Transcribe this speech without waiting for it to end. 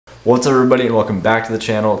What's up everybody and welcome back to the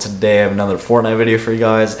channel. Today I have another Fortnite video for you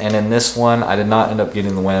guys, and in this one I did not end up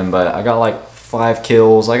getting the win, but I got like 5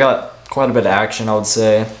 kills. I got quite a bit of action, I would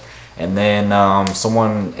say. And then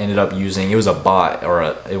someone ended up using, it was a bot, or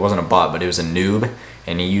it wasn't a bot, but it was a noob,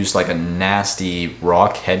 and he used like a nasty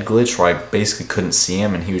rock head glitch where I basically couldn't see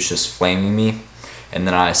him and he was just flaming me. And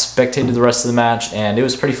then I spectated the rest of the match and it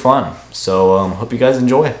was pretty fun. So hope you guys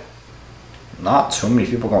enjoy. Not too many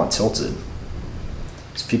people going tilted.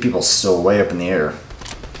 There's a few people still way up in the air.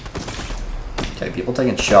 Okay, people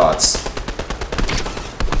taking shots.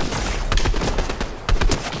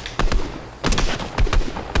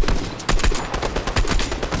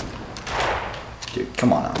 Dude,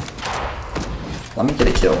 come on now. Let me get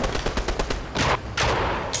a kill.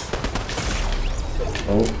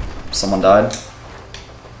 Oh, someone died.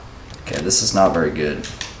 Okay, this is not very good.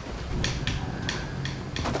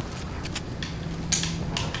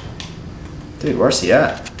 Dude, where's he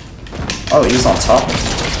at? Oh, he was on top of me.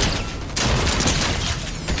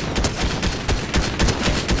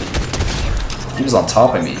 He was on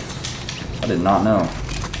top of me. I did not know.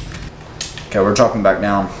 Okay, we're dropping back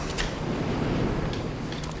down.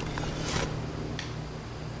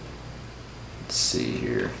 Let's see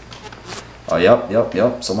here. Oh, yep.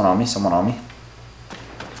 Someone on me, someone on me.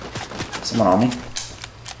 Someone on me.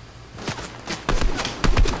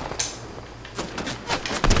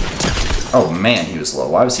 Oh man, he was low.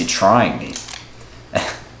 Why was he trying me?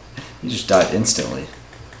 He just died instantly.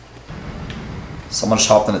 Someone just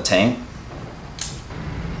hopped in a tank.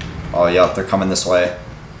 Oh yeah, they're coming this way.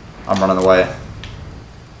 I'm running away.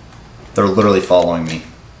 They're literally following me.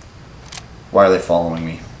 Why are they following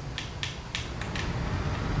me?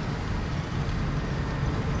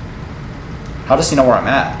 How does he know where I'm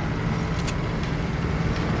at?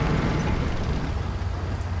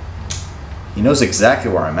 He knows exactly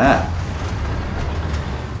where I'm at.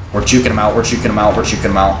 We're juking him out, we're juking him out, we're juking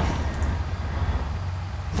him out.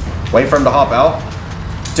 Wait for him to hop out.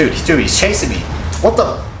 Dude, he's chasing me. What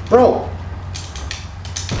the? Bro.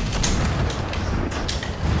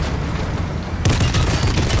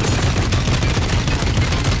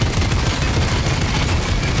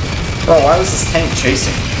 Bro, why was this tank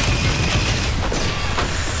chasing me?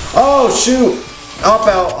 Oh, shoot. Hop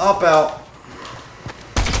out, hop out.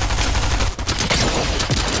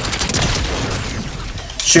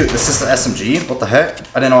 Shoot, this is the SMG? What the heck?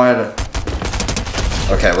 I didn't know I had to...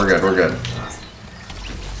 Okay, we're good, we're good.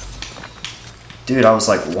 Dude, I was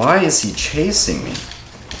like, why is he chasing me?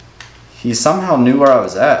 He somehow knew where I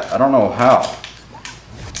was at. I don't know how.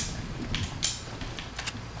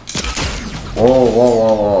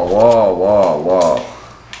 Whoa.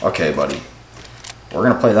 Okay, buddy. We're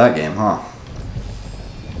gonna play that game, huh?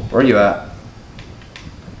 Where are you at?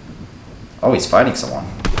 Oh, he's fighting someone.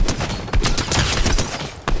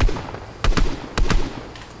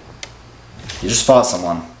 He just fought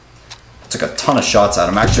someone. Took a ton of shots at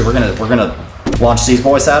him. Actually, we're gonna launch these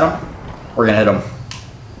boys at him. We're gonna hit him.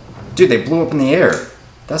 Dude, they blew up in the air.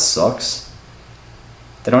 That sucks.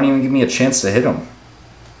 They don't even give me a chance to hit him.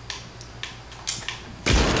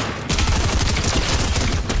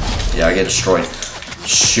 Yeah, I get destroyed.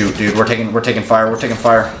 Shoot, dude, we're taking fire. We're taking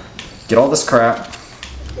fire. Get all this crap,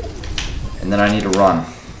 and then I need to run.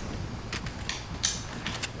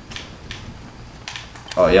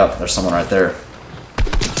 Oh, yep, there's someone right there.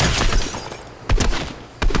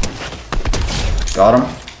 Got him.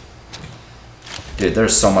 Dude,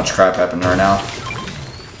 there's so much crap happening right now.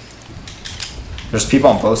 There's people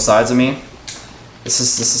on both sides of me. This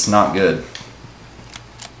is not good.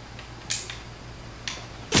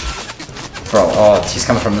 Bro, oh, he's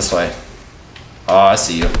coming from this way. Oh, I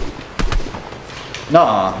see you.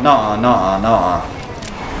 Nuh-uh.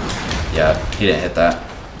 Yeah, he didn't hit that.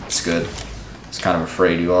 It's good. I was kind of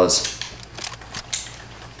afraid he was.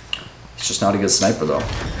 He's just not a good sniper though.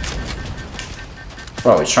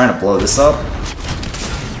 Bro, he's trying to blow this up.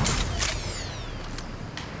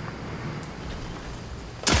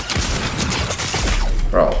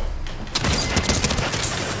 Bro.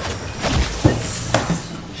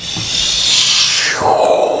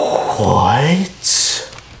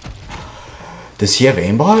 What? Does he have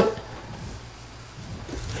aimbot?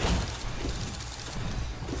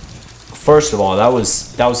 First of all, that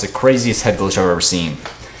was the craziest head glitch I've ever seen.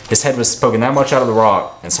 His head was poking that much out of the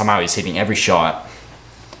rock, and somehow he's hitting every shot.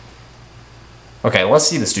 Okay, let's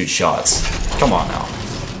see this dude's shots. Come on now.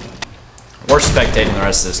 We're spectating the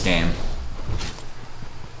rest of this game.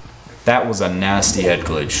 That was a nasty head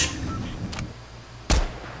glitch.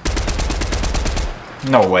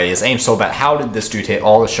 No way, his aim's so bad. How did this dude hit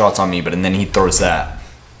all the shots on me, but and then he throws that?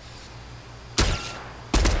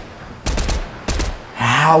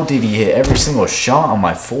 How How did he hit every single shot on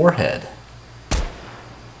my forehead?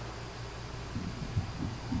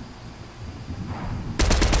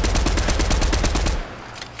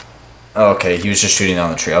 Okay, he was just shooting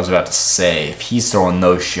down the tree. I was about to say, if he's throwing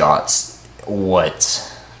those shots,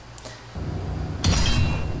 what?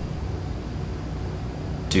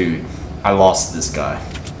 Dude, I lost this guy.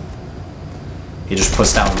 He just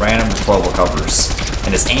puts down random deployable covers,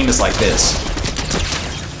 and his aim is like this.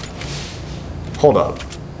 Hold up.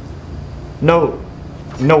 No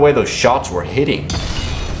way those shots were hitting.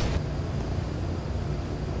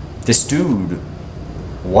 This dude,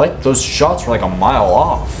 what? Those shots were like a mile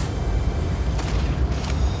off.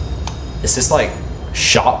 Is this like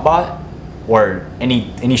shot bot, where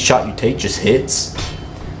any shot you take just hits?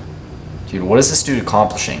 Dude, what is this dude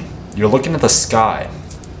accomplishing? You're looking at the sky.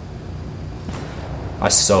 I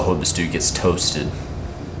so hope this dude gets toasted.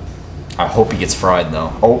 I hope he gets fried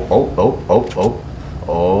though.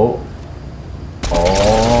 Oh.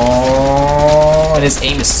 And his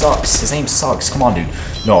aim sucks. His aim sucks. Come on, dude.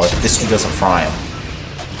 No, if this dude doesn't fry him.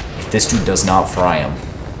 If this dude does not fry him.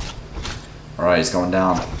 Alright, he's going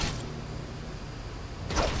down.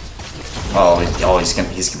 Oh,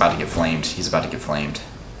 he's about to get flamed. He's about to get flamed.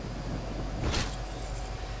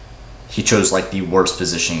 He chose like the worst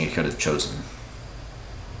positioning he could have chosen.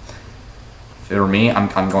 If it were me,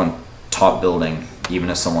 I'm going top building, even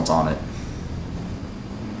if someone's on it.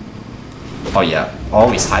 Oh yeah.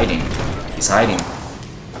 Oh, he's hiding. He's hiding.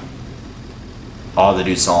 Oh, the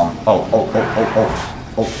dude saw him.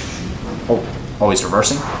 Oh, he's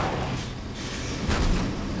reversing.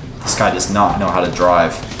 This guy does not know how to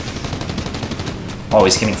drive. Oh,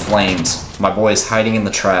 he's getting flamed. My boy is hiding in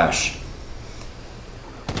the trash.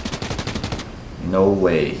 No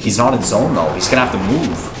way. He's not in zone though. He's gonna have to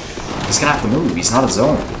move. He's gonna have to move. He's not in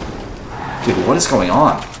zone. Dude, what is going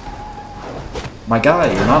on? My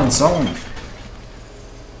guy, you're not in zone.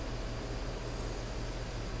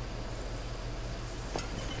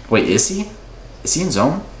 Wait, is he? Is he in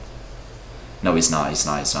zone? No, he's not. He's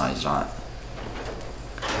not.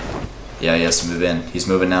 Yeah, he has to move in. He's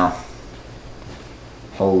moving now.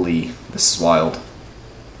 Holy, this is wild.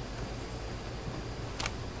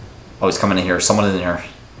 Oh, he's coming in here. Someone in here.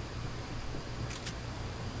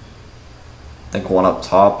 I think one up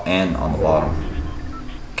top and on the bottom.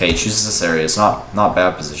 Okay, he chooses this area. It's not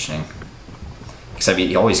bad positioning. Except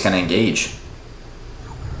he always can engage.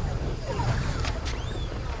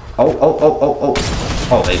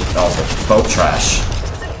 Oh, they're both trash.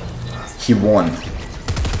 He won.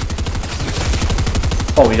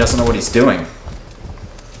 Oh, he doesn't know what he's doing.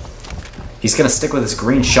 He's gonna stick with his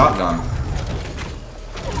green shotgun.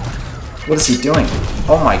 What is he doing?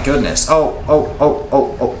 Oh my goodness. Oh.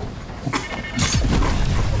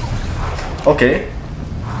 Okay.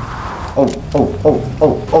 Oh.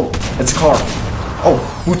 It's a car.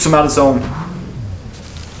 Oh, boots him out of zone.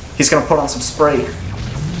 He's gonna put on some spray.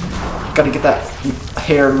 Gotta get that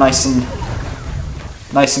hair nice and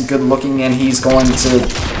good looking, and he's going to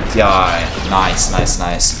die. Nice.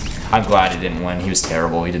 I'm glad he didn't win. He was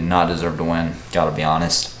terrible. He did not deserve to win. Gotta be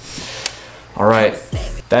honest. Alright.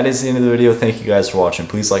 That is the end of the video. Thank you guys for watching.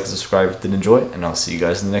 Please like and subscribe if you did enjoy it, and I'll see you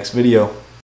guys in the next video.